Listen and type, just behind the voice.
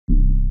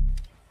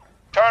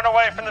turn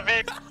away from the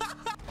vehicle.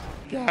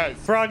 God,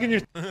 frog in your...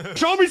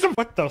 Show me some...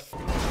 What the f...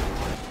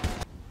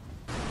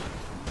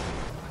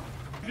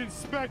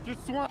 Inspector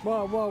Swamp.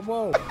 Whoa, whoa,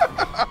 whoa.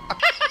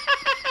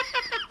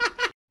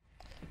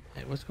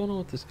 Hey, what's going on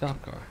with this cop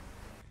car?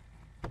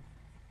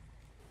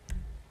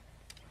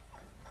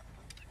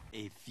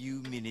 A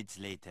few minutes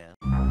later.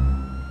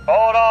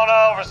 Hold on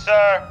over,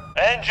 sir.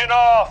 Engine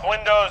off,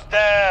 windows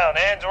down,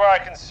 hands where I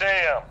can see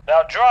them.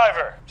 Now,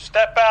 driver,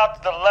 step out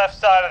to the left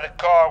side of the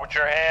car with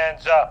your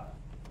hands up.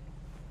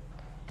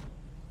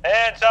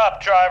 Hands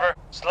up, driver.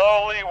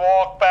 Slowly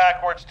walk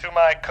backwards to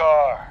my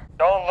car.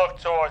 Don't look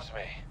towards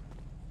me.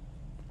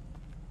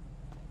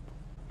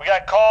 We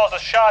got calls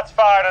of shots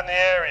fired in the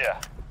area.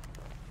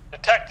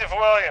 Detective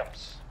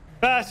Williams.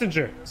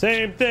 Passenger,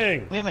 same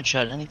thing. We haven't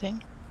shot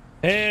anything.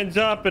 Hands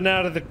up and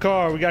out of the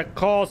car. We got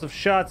calls of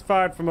shots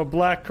fired from a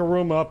black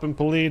Karuma up in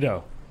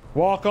Polito.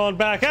 Walk on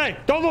back. Hey,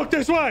 don't look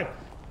this way.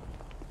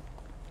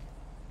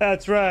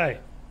 That's right.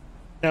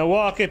 Now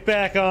walk it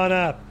back on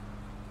up.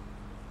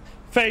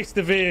 Face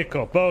the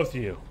vehicle, both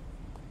of you.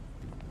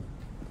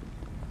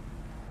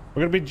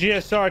 We're gonna be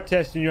GSR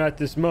testing you at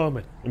this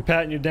moment and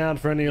patting you down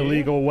for any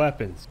illegal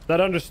weapons. Is that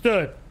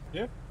understood?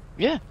 Yeah.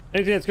 Yeah.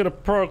 Anything that's gonna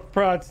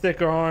prod,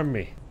 stick, or harm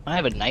me. I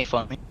have a knife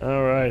on me.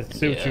 All right, let's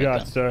see what you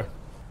got, sir.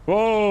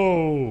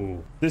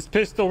 Whoa! This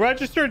pistol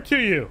registered to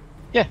you?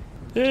 Yeah.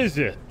 Is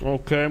it?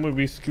 Okay, I'm gonna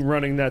be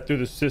running that through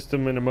the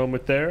system in a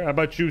moment there. How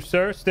about you,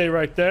 sir? Stay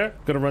right there.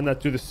 Gonna run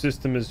that through the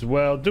system as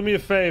well. Do me a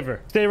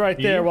favor. Stay right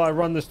there while I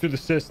run this through the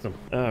system.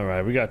 All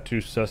right, we got 2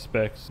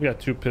 suspects. We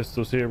got 2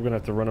 pistols here. We're gonna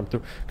have to run them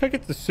through. Can I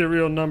get the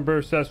serial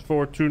number?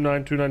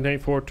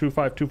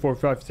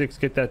 S4292984252456.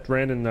 Get that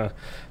ran in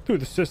through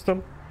the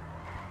system.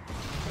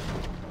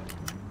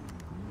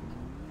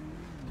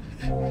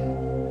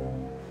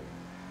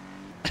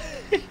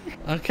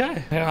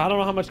 Okay. I don't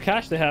know how much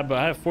cash they have, but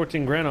I have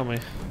 14 grand on me.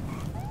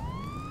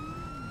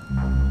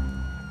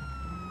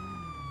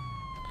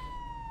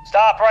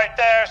 Stop right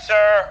there,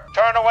 sir.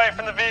 Turn away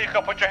from the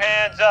vehicle. Put your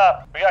hands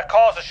up. We got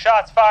calls of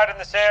shots fired in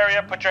this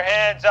area. Put your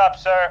hands up,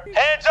 sir.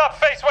 Hands up,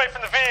 face away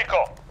from the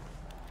vehicle.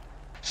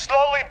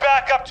 Slowly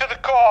back up to the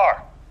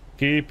car.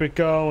 Keep it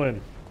going.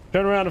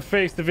 Turn around and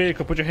face the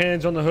vehicle. Put your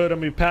hands on the hood. I'm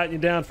gonna be patting you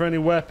down for any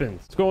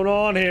weapons. What's going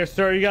on here,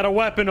 sir? You got a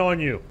weapon on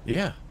you.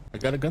 Yeah, I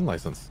got a gun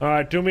license. All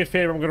right, do me a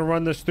favor. I'm gonna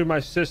run this through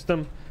my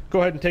system. Go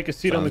ahead and take a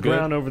seat on the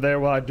ground over there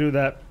while I do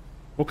that.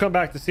 We'll come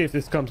back to see if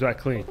this comes back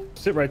clean.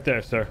 Sit right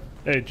there, sir.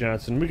 Hey,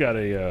 Johnson, we got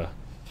a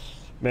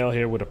male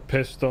here with a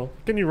pistol.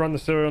 Can you run the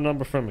serial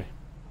number for me?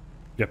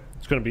 Yep,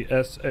 it's gonna be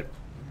S8.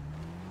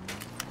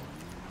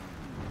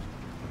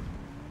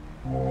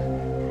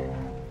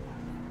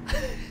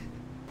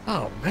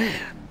 Oh,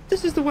 man.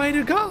 This is the way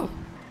to go.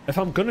 If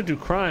I'm gonna do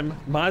crime,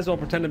 might as well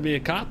pretend to be a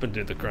cop and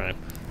do the crime.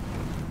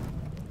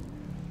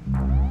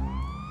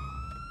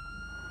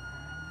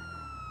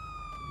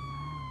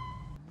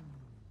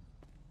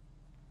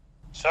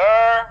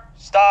 Sir,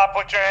 stop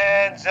with your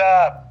hands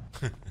up.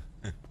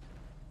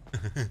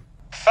 If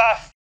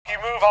you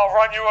move, I'll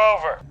run you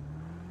over.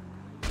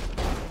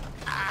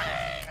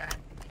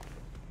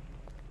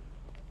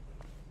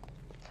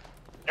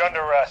 You're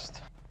under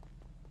arrest.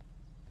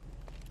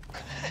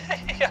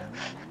 Yeah.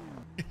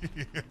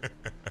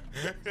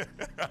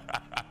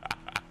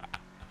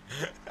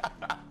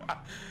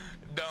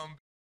 Dumb.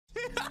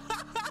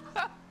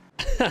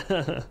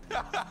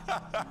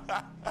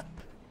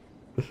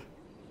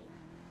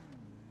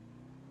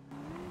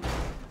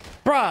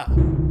 Bruh.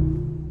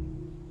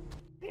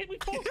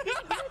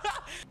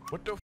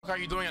 What the f are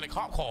you doing in a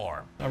cop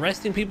car?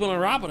 Arresting people and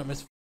robbing them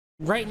is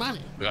great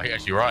money. I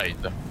guess you're right.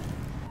 Yeah,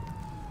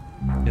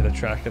 they're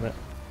tracking it.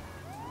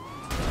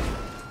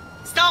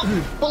 Stop!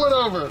 Pull it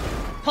over.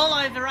 Pull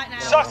over right now.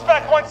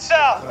 Suspect went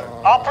south.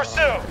 I'll pursue.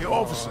 Hey,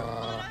 officer. Pull it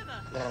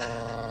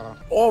over.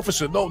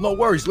 Officer, no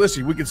worries.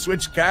 Listen, we can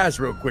switch cars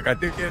real quick. I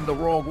think you're in the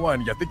wrong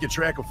one. I think your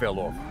tracker fell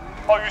off.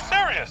 Oh, you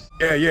serious?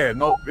 Yeah.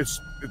 No, it's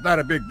not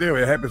a big deal.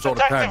 It happens all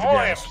the time. Detective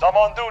Williams, I'm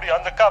on duty,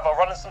 undercover,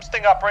 running some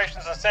sting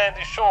operations in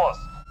Sandy Shores.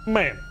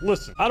 Man,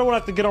 listen, I don't want to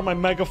have to get on my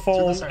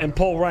megaphone and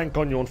pull rank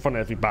on you in front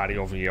of everybody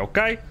over here,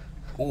 okay?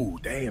 Oh,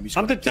 damn.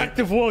 I'm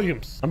Detective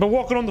Williams. I've been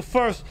working on the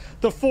force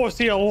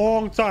here a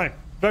long time.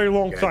 Very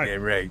long time. Yeah,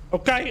 right.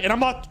 Okay? And I'm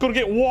not going to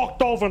get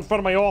walked over in front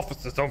of my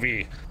officers over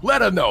here.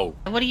 Let her know.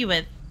 What are you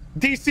with?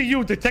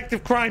 DCU,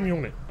 Detective Crime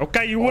Unit.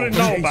 Okay? You wouldn't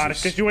know about it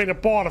because you ain't a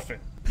part of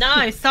it.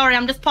 No, sorry,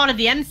 I'm just part of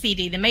the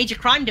MCD, the Major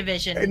Crime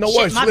Division. Hey, no Shit,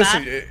 worries. my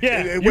Listen, bad.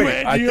 Yeah, wait, you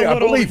handle I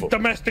little believe him.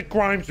 domestic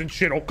crimes and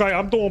shit, okay?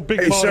 I'm doing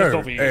big Hey, murders sir.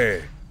 over here.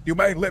 Hey, you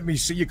might let me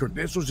see your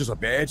credentials, just a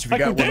badge, if you My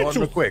got one on real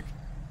credentials? quick.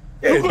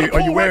 You Yeah, gonna are you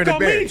pull wearing rank a on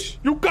me? badge?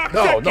 You got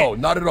No,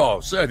 not at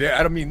all, sir.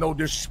 I don't mean no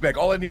disrespect.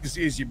 All I need to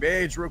see is your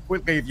badge real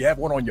quickly. If you have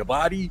one on your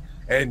body,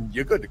 and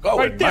you're good to go.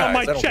 Right there on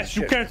my I don't chest.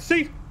 give You a shit. can't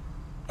see?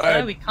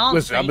 No, we can't.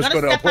 Listen, so I'm you just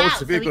gotta going to step approach out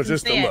the so we vehicle can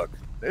just to see it. look.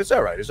 It's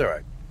all right. It's all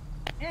right.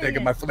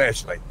 Taking my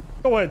flashlight.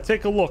 Go ahead,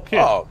 take a look. Here.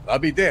 Oh, I'll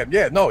be damned.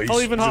 Yeah, no, I'll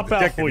even he's a hop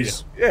out detective. for you.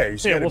 He's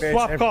Yeah, got a we'll badge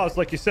swap and cars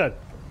like you said.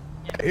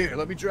 everything. Here,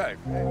 let me drive.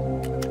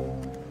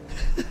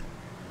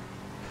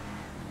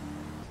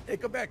 Hey,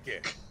 come back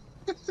here.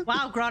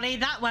 Wow, Gronny,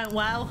 that went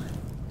well.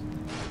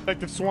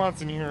 Detective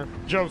Swanson here.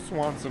 Joe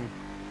Swanson.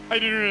 How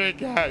you doing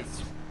today, guys?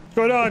 What's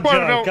going on,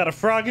 Joe? Got a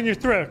frog in your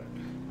throat.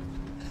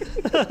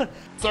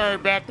 Sorry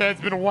about that.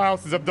 It's been a while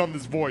since I've done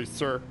this voice,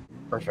 sir.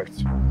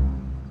 Perfect.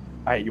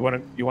 All right, you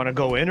wanna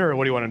go in, or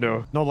what do you want to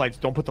do? No lights.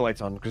 Don't put the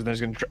lights on, because then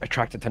it's gonna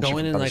attract attention. Go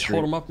in and like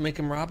hold him up and make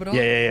him rob it all?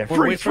 Yeah.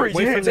 Wait for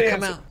him to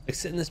come out. Like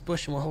sit in this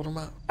bush and we'll hold him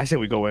up. I say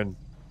we go in.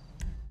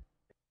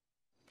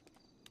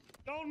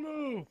 Don't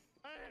move.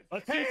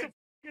 Let's Hey, see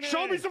some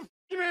show me hands. some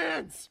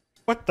hands.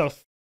 What the?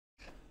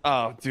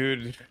 Oh,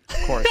 dude. Of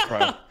course, bro.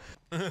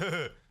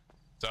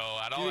 So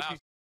at all houses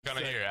you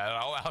gonna hear. At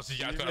all houses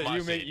you gotta go to my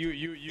seat. You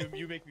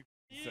make me.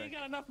 You ain't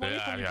got enough money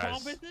for your guys.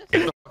 phone business?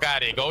 Get the fuck out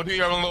of here. Go do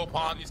your own little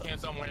Ponzi scam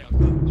somewhere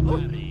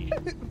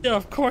else. Yeah,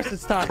 of course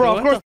it's Taco. Bro, of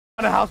What course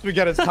the house we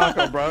get is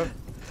Taco, bro.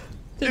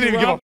 the- You didn't even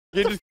give a.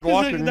 You just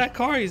walked Look at in. that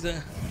car he's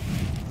in.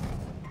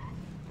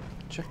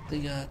 Check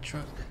the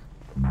truck.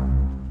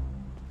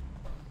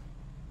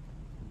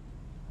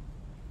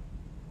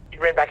 He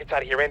ran back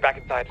inside. He ran back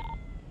inside.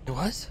 It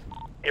was?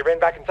 He ran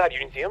back inside. You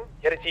didn't see him?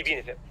 He had a TV in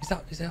his hip.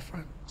 He's out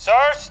front. Sir,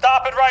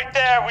 stop it right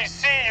there. We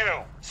see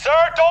you. Sir,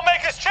 don't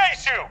make us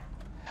chase you.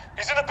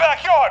 He's in the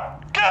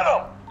backyard. Get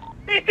him.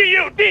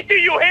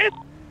 DCU, hands!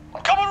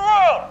 I'm coming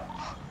around.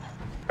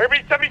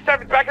 Everybody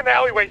 77's back in the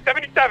alleyway.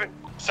 77.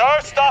 Sir,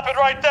 stop it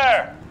right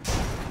there.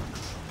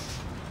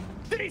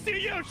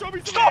 DCU, show me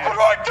some Stop hands. it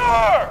right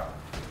there.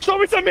 Show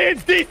me some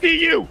hands,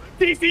 DCU.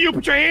 DCU,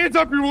 put your hands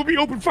up or we'll be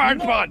open fire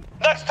upon.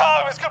 Next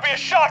time, it's gonna be a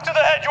shock to the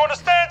head. You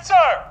understand,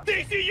 sir?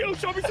 DCU,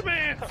 show me some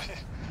hands.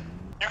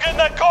 You get in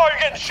that car, you're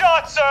getting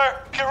shot, sir.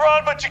 You can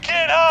run, but you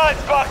can't hide,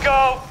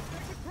 bucko.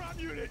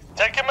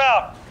 Take him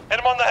out. Hit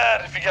him on the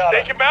head if you got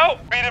Take it. him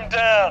out. Beat him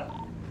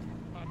down.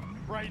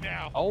 Right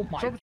now. Oh my.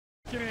 Show me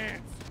some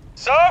hands.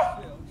 Sir?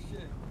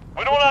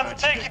 We don't have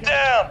to take you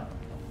down.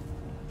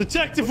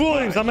 Detective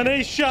Williams, I'm an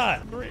ace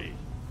shot. 3,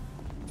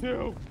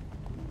 2,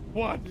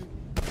 1.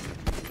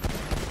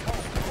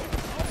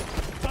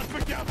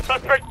 Suspect down.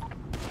 Suspect.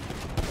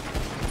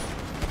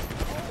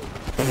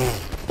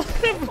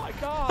 Oh my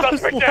god.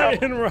 Suspect down.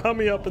 And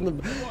Rami up in the.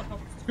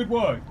 Good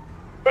work.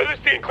 Clear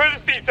the scene. Clear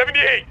the scene.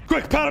 78.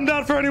 Quick, pat him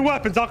down for any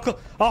weapons. I'll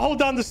hold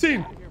down the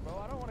scene. Bro,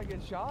 I don't want to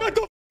get shot. Get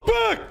the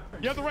back!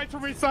 You have the right to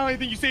remain silent.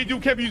 Anything you say do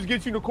can be used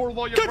against you in a court of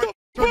law. You have Get the right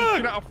the to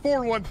turn back! a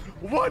 4-1.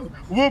 1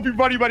 will be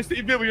brought to you by the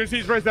state bill. Your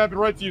city's rights have been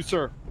right to you,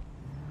 sir.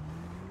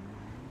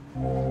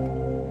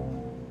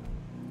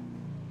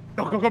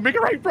 Go, make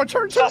it right, bro.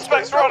 Turn.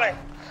 Suspect's running.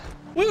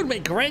 We would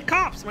make great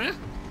cops, man.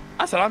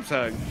 That's what I'm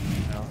saying.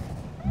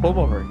 Pull him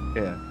over.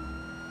 Yeah.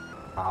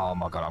 Oh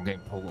my god, I'm getting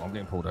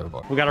pulled over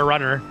by We got a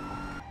runner.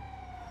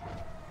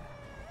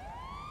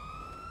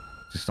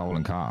 a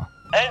stolen car.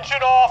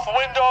 Engine off,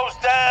 windows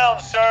down,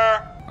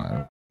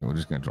 sir. We're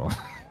just gonna drive.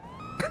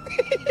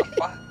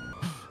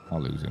 I'll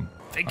lose him.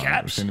 Hey, We'll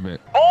Caps. see in a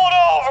bit. Pull it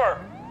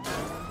over.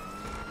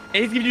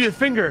 Hey, he's giving you the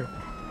finger.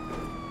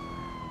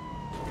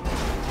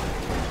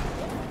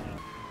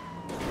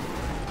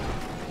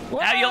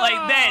 How you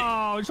like that?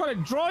 Oh, you're trying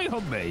to dry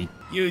hump me.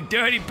 You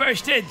dirty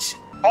bastards.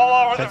 Pull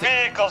over the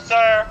vehicle,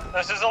 sir.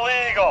 This is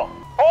illegal.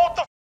 Hold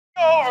the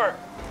over.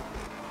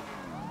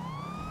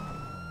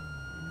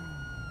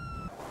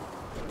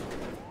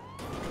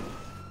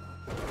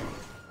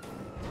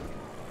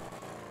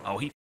 Oh,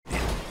 he's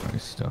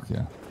stuck,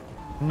 yeah.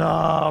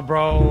 Nah,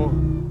 bro.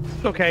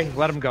 It's okay.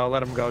 Let him go.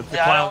 Let him go. It's the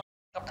clown.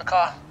 Up the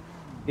car.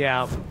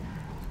 Yeah.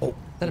 Oh, Is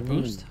that a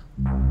boost?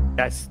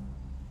 that's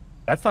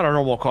not a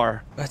normal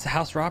car. That's a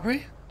house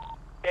robbery?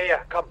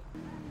 Yeah, come.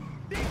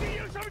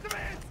 DCU, show me some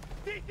hands.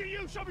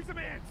 DCU, show me some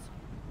hands.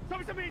 Show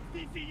me some hands,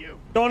 DCU.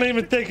 Don't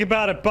even think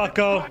about it,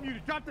 bucko.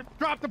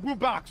 Drop the boom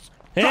box.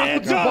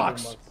 Hands Drop the boom up.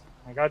 box.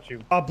 I got you.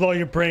 I'll blow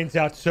your brains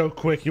out so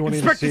quick you won't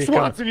even see Inspector it coming.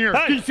 Swanson here.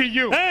 Hey,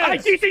 DCU.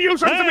 hands. Hey, DCU,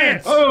 show me some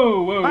hands.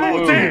 Oh,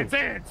 whoa.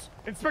 Hands.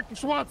 Inspector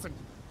Swanson.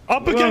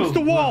 Up against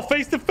the wall,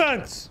 face the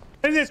fence.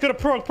 Anything that's gonna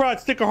provoke pride,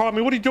 stick or harm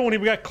me. What are you doing here?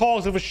 We got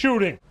calls of a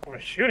shooting.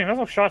 We're shooting. There's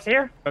no shots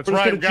here. That's We're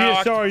just right, gonna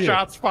guys. GSR you.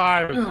 Shots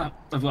fired.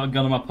 I've got a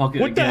gun in my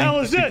pocket. What the again. hell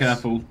is Be this?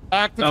 careful.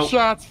 Active Oh.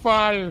 shots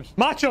fired.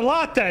 Matcha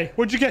latte.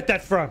 Where'd you get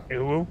that from?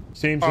 Ooh.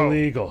 Seems Oh.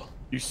 illegal.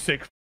 You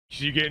sick.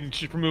 You getting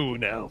shit from Ooh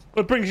now.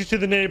 What brings you to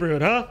the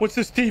neighborhood, huh? What's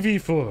this TV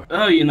for?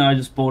 Oh, you know, I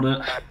just bought it.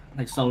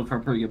 They sold it for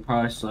a pretty good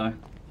price, so.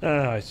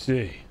 Ah, I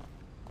see.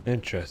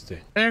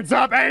 Interesting. Hands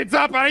up. Hands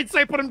up. I didn't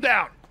say put him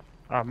down.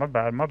 Oh, my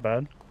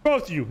bad.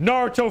 Both of you,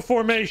 Naruto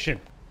formation.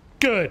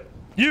 Good.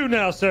 You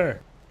now, sir.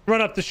 Run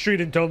up the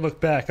street and don't look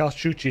back. I'll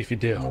shoot you if you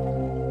do.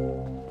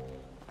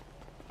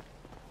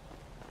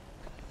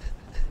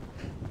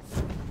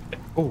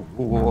 Oh,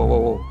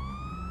 whoa.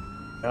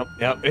 Yep.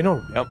 Yep.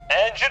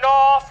 Engine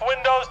off,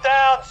 windows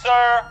down, sir.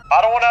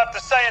 I don't want to have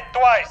to say it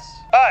twice.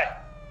 Hey!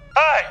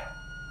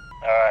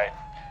 All right.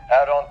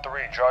 Out on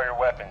 3, draw your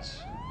weapons.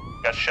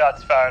 Got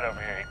shots fired over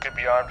here. He could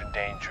be armed and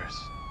dangerous.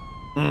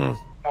 1,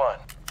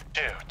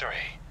 2, 3.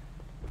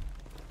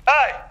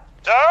 Hey,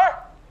 sir?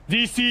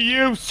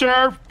 DCU,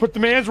 sir. Put the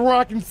hands where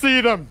I can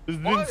see them. We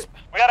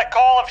got a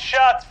call of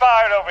shots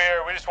fired over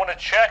here. We just want to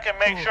check and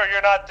make sure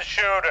you're not the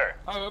shooter.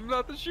 I'm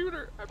not the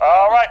shooter.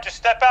 All right, just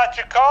step out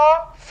your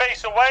car,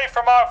 face away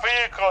from our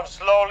vehicle, and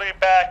slowly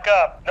back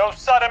up. No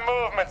sudden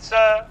movement,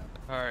 sir.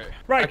 All right.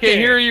 Right I can't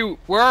hear you.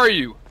 Where are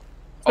you?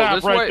 Stop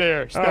this right way?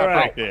 there. Stop All right.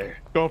 right there.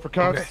 Going for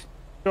cuffs? Okay.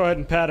 Go ahead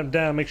and pat him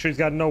down. Make sure he's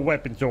got no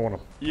weapons on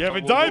him. You have a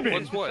What's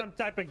diamond. what? Some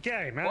type of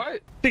game, huh?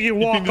 What? Think you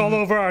walk all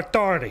over our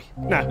authority?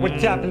 Nah, we're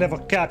top-level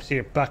cops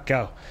here,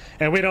 bucko.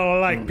 And we don't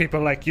like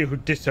people like you who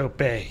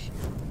disobey.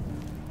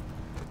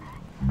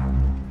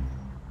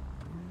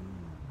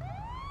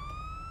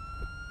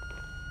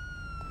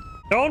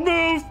 Don't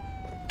move!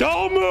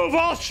 Don't move!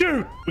 I'll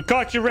shoot! We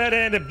caught you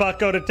red-handed,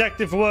 bucko.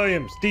 Detective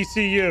Williams,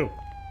 DCU.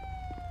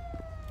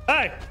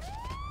 Hey!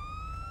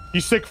 You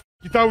sick f***?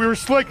 You thought we were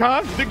slick,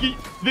 huh? You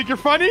think you're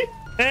funny?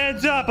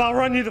 Hands up! I'll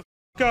run you the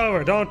f***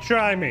 over. Don't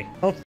try me.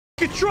 Don't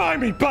f***ing try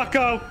me,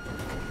 bucko!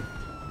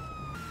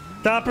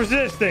 Stop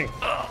resisting.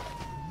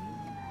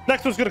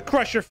 Next one's gonna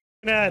crush your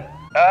f***ing head.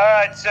 All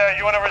right, sir,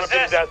 you want to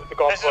resist?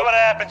 This is what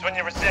happens when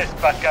you resist,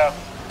 bucko.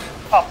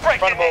 I'll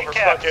break your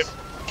kneecaps.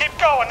 Keep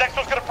going. Next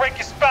one's gonna break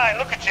your spine.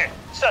 Look at you.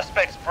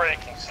 Suspect's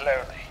breaking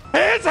slowly.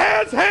 Hands,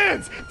 hands,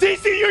 hands!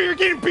 DCU, you're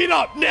getting beat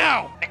up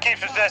now! He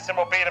keeps resisting.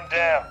 We'll beat him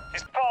down.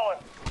 He's pulling.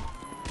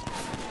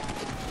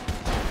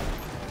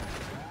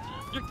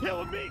 You're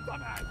killing me,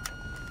 dumbass!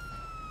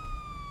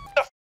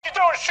 The f you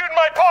doing shooting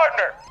my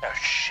partner? Oh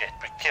shit,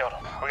 we killed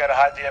him. We gotta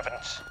hide the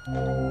evidence.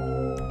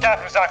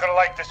 Captain's not gonna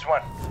like this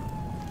one.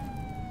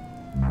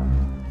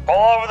 Pull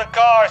over the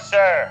car,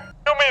 sir.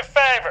 Do me a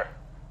favor.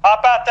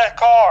 Hop out that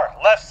car,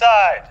 left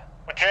side.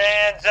 Put your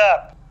hands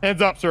up.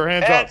 Hands up, sir,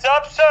 hands up. Hands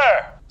up,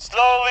 sir.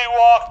 Slowly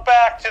walk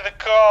back to the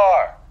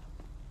car.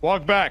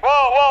 Walk back.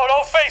 Whoa,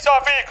 don't face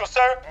our vehicle,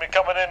 sir. I'm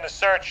coming in to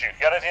search you.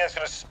 Got anything that's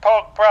gonna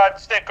poke, prod,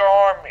 stick, or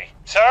harm me?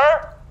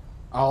 Sir?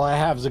 All I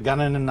have is a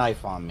gun and a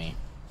knife on me.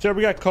 Sir,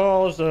 we got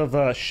calls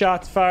of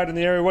shots fired in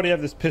the area. What do you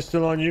have this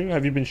pistol on you?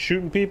 Have you been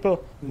shooting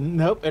people?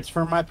 Nope, it's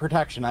for my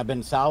protection. I've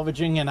been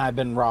salvaging and I've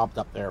been robbed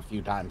up there a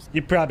few times.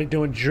 You're probably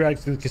doing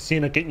drugs in the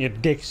casino, getting your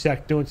dick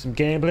sucked, doing some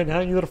gambling,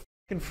 huh, you little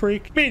fucking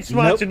freak? Me and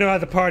Swanson know how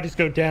the parties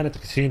go down at the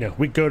casino.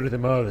 We go to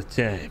them all the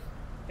time.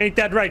 Ain't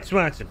that right,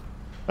 Swanson?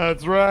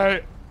 That's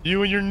right.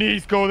 You and your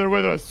niece go there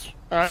with us.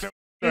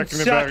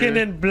 Sucking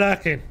and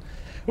blocking.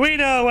 We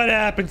know what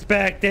happens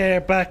back there,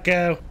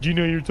 bucko. Do you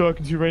know who you're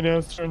talking to right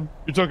now, son?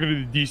 You're talking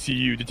to the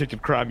DCU,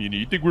 Detective Crime Unit.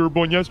 You think we were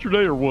born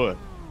yesterday or what?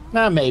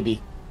 Nah,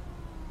 maybe.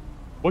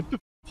 What the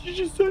f did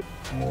you just say?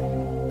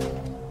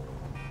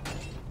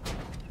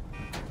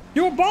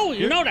 You're a bully,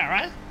 you know that,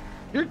 right?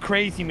 You're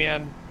crazy,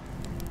 man.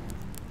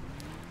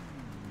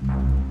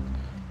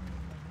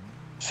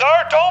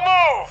 Sir, don't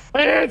move!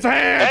 Hands,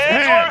 hands,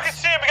 Hands where we can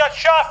see him. We got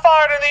shot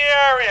fired in the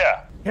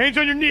area. Hands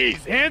on your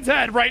knees. Hands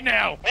head right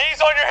now.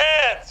 Knees on your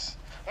hands.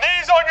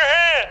 Knees on your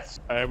hands.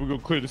 All right, we're going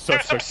to clear the Do some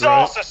suspect,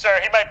 salsa, sir.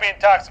 He might be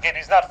intoxicated.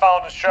 He's not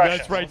following instructions.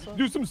 That's right.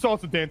 Do some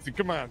salsa dancing.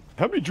 Come on.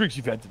 How many drinks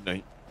you've had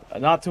tonight?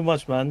 Not too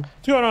much, man.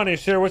 What's going on here,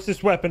 sir? What's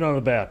this weapon all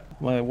about?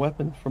 My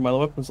weapon for my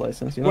weapons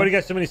license, you know? Why do you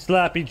got so many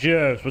sloppy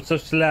joes? What's so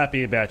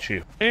sloppy about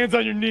you? Hands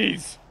on your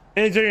knees.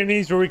 Hands on your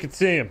knees where we can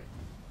see him.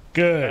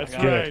 Good, That's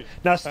good. right.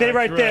 Now stay That's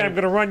right there. right. I'm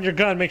gonna run your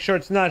gun. Make sure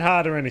it's not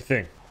hot or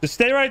anything. Just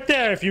stay right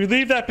there. If you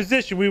leave that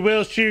position, we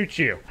will shoot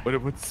you.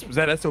 Was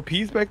that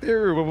SOPs back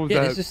there, or what was Yeah,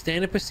 that? this is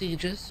standard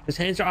procedures. His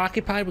hands are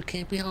occupied, we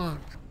can't be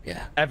harmed.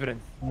 Yeah.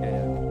 Evidence.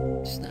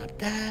 Yeah. Stop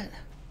that.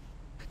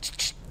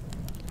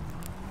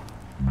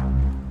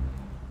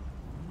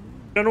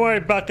 Don't worry,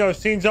 bucko.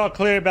 Scene's all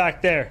clear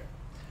back there.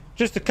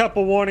 Just a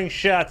couple warning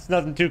shots.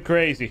 Nothing too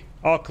crazy.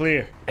 All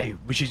clear. Hey,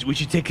 we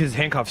should take his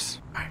handcuffs.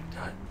 All right,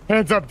 done.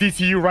 Hands up,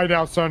 DCU, right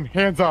now, son.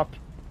 Hands up.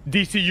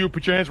 DCU,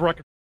 put your hands where I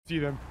can see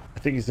them. I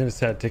think he's in his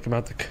head. Take him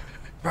out the...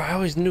 Bro, I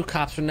always knew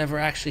cops were never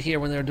actually here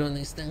when they were doing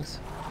these things.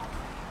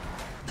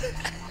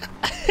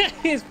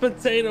 He's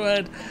potato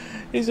head.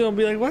 He's gonna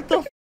be like, what the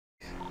f?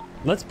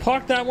 Let's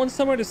park that one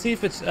somewhere to see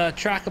if it's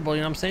trackable, you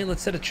know what I'm saying?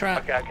 Let's set a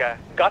trap. Okay.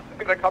 Gut's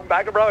gonna come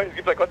back, bro.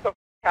 He's like, what the f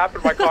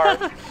happened to my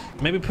car?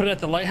 Maybe put it at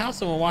the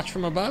lighthouse and we'll watch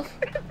from above?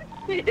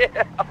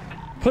 Yeah.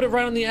 Put it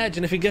right on the edge,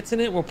 and if he gets in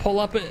it, we'll pull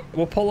up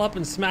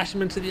and smash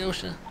him into the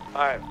ocean.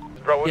 Alright,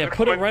 bro. Yeah,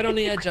 put it right on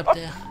the edge up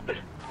there.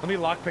 Let me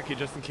lockpick you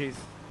just in case.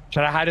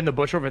 Should I hide in the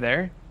bush over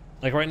there?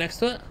 Like right next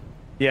to it?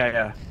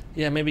 Yeah.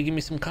 Yeah, maybe give me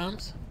some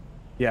comms?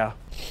 Yeah.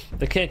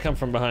 They can't come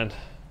from behind.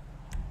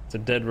 It's a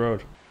dead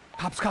road.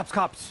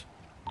 Cops.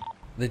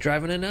 They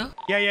driving in now?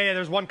 Yeah.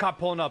 There's one cop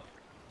pulling up.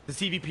 The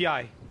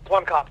CVPI.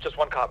 One cop, just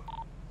one cop.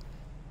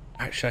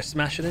 Alright, should I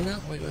smash it in now?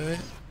 Wait.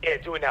 Yeah,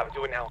 do it now.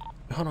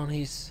 Hold on,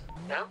 he's...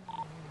 Now?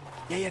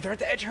 Yeah, they're at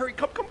the edge. Hurry,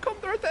 come.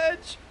 They're at the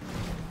edge.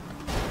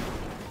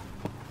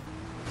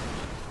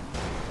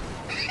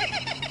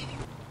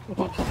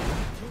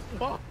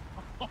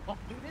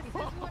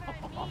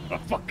 I'll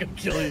fucking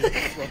kill you. Who is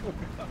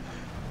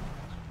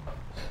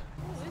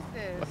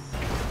this?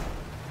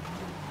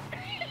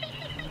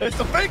 It's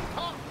a fake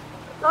cop.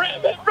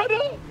 Ram it, run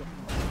up!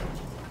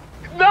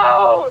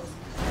 No!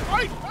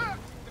 Right.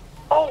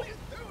 Oh,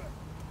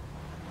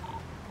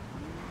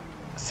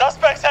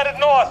 Suspect's headed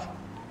north.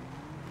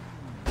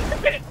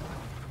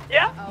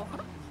 Yeah?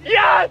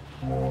 Yes!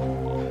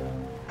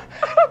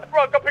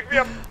 Bro, come pick me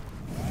up.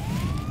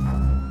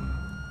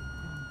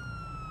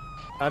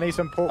 I need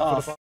some pork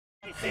for the.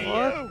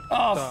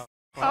 Oh.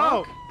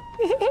 Oh.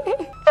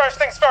 First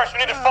things first, we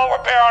need a full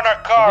repair on our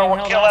car or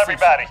we'll kill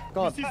everybody.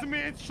 You see some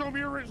man? Show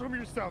me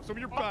your stuff. Show me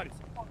your bodies.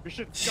 Your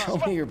shit. Show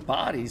me your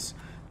bodies.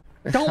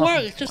 Don't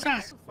worry, it's just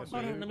us. Hold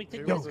on, let me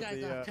take these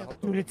guys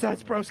out. Dude, it's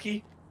us,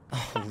 broski.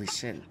 Holy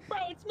shit. Bro,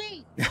 it's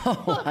me.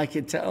 Oh, I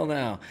can tell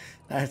now.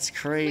 That's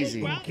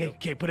crazy.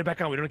 Okay, put it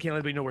back on. We can't let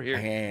anybody know we're here.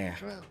 Yeah.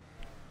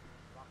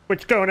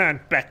 What's going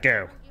on,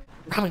 Becco?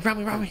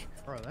 Rami.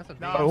 Bro, that's a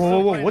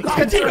whoa, what's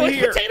Potato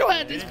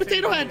Head. It's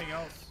Potato Head.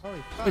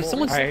 Wait,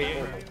 someone's.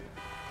 Cool.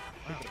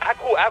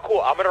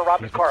 I'm gonna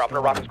rob his car.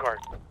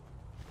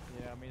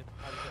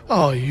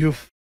 Oh, you.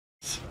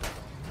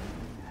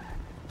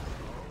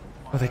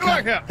 Oh, they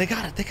got it. They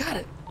got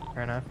it.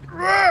 Fair enough.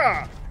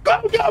 Go!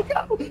 Come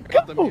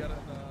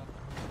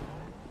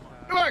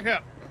on, go!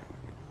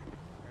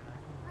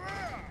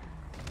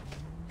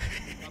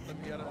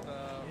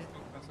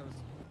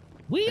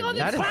 We are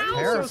That the is clowns.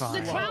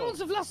 terrifying. The clowns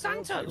of Los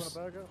Santos.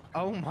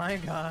 Oh my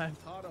god.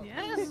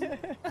 Yes.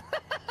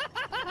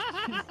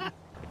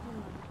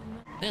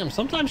 Damn,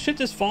 sometimes shit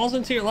just falls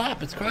into your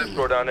lap. It's crazy.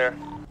 Go down there.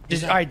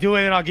 Just, alright, do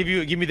it and I'll give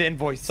me the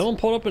invoice. Someone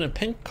pulled up in a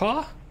pink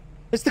car?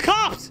 It's the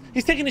cops!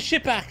 He's taking his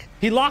shit back.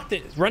 He locked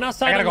it. Run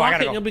outside and lock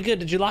it and you'll be good.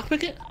 Did you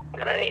lockpick it?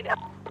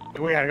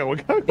 We gotta go.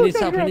 He needs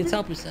help. He needs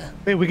help, he said.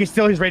 Wait, we can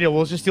steal his radio.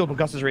 We'll just steal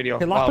Gus's radio.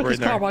 Hey, lockpick his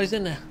car while he's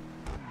in there.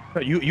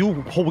 We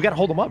gotta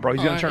hold him up, bro.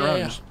 He's gonna turn around.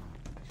 Yeah. Just...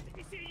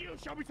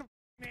 Show me some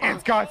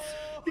hands, Gus.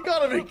 You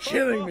gotta be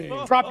kidding me.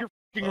 Drop your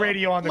fucking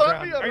radio on the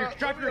ground.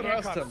 Drop your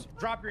arrest handcuffs. him.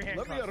 Drop your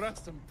handcuffs. Let me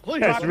arrest him,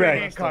 please. That's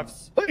right.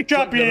 Handcuffs.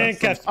 Drop your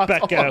handcuffs,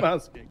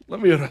 Becco.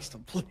 Let me arrest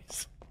him,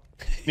 please.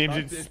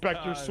 Name's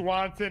Inspector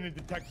Swanson and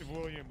Detective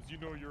Williams. You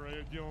know you're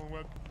dealing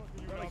with.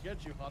 You gotta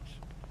get you, Hutch.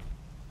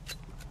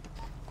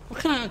 What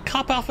kind of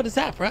cop outfit is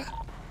that, bruh?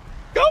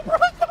 Go, bro!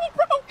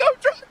 Go,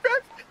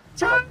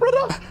 drive,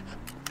 brother!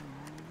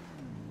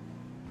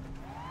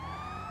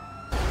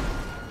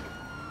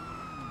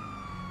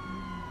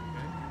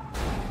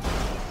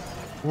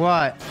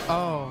 What?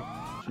 Oh.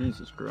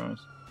 Jesus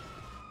Christ.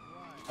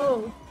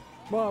 Oh.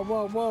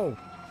 Whoa.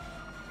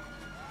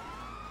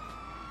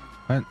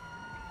 What?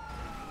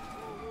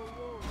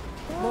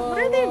 What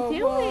are they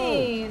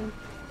doing?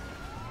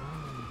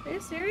 Are you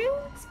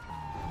serious?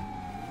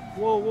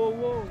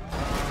 Whoa.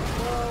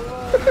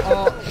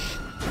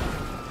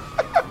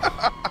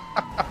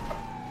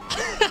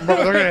 Bro,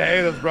 they're gonna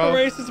hate us, bro. The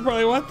racist,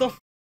 probably. What the f?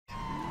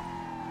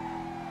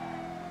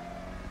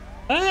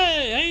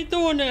 Hey, how you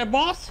doing there,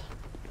 boss?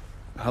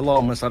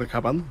 Hello, Mr.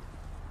 Kebun.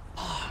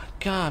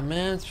 God,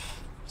 man.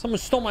 Someone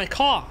stole my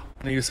car.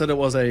 You said it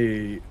was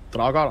a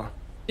Dragara.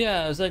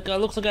 Yeah, it's like,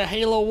 looks like a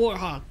Halo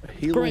Warthog. A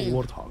Halo Green.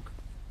 Warthog.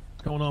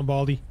 What's going on,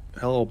 Baldy?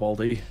 Hello,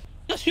 Baldy.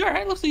 Yes, you're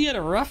right. Looks like you had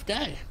a rough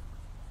day.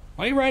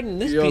 Why are you riding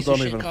this You piece don't of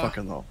shit even car?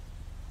 fucking know.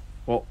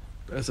 Well,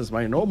 this is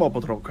my normal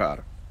patrol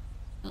car.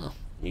 Oh,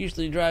 you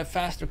usually drive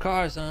faster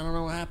cars, so I don't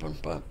know what happened,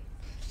 but...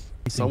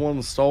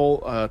 Someone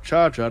stole a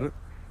charger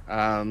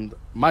and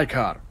my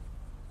car.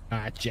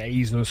 Ah,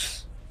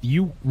 Jesus.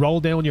 You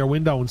roll down your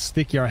window and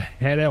stick your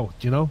head out,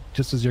 you know?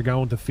 Just as you're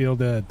going to feel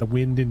the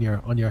wind in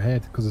on your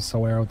head, because it's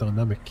so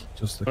aerodynamic.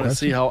 Just a Want to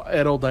see how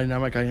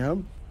aerodynamic I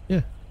am?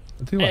 Yeah.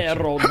 I do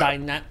actually.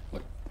 Aerodynamic.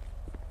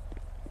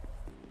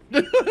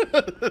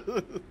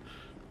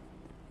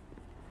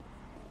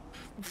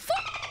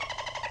 Fuck!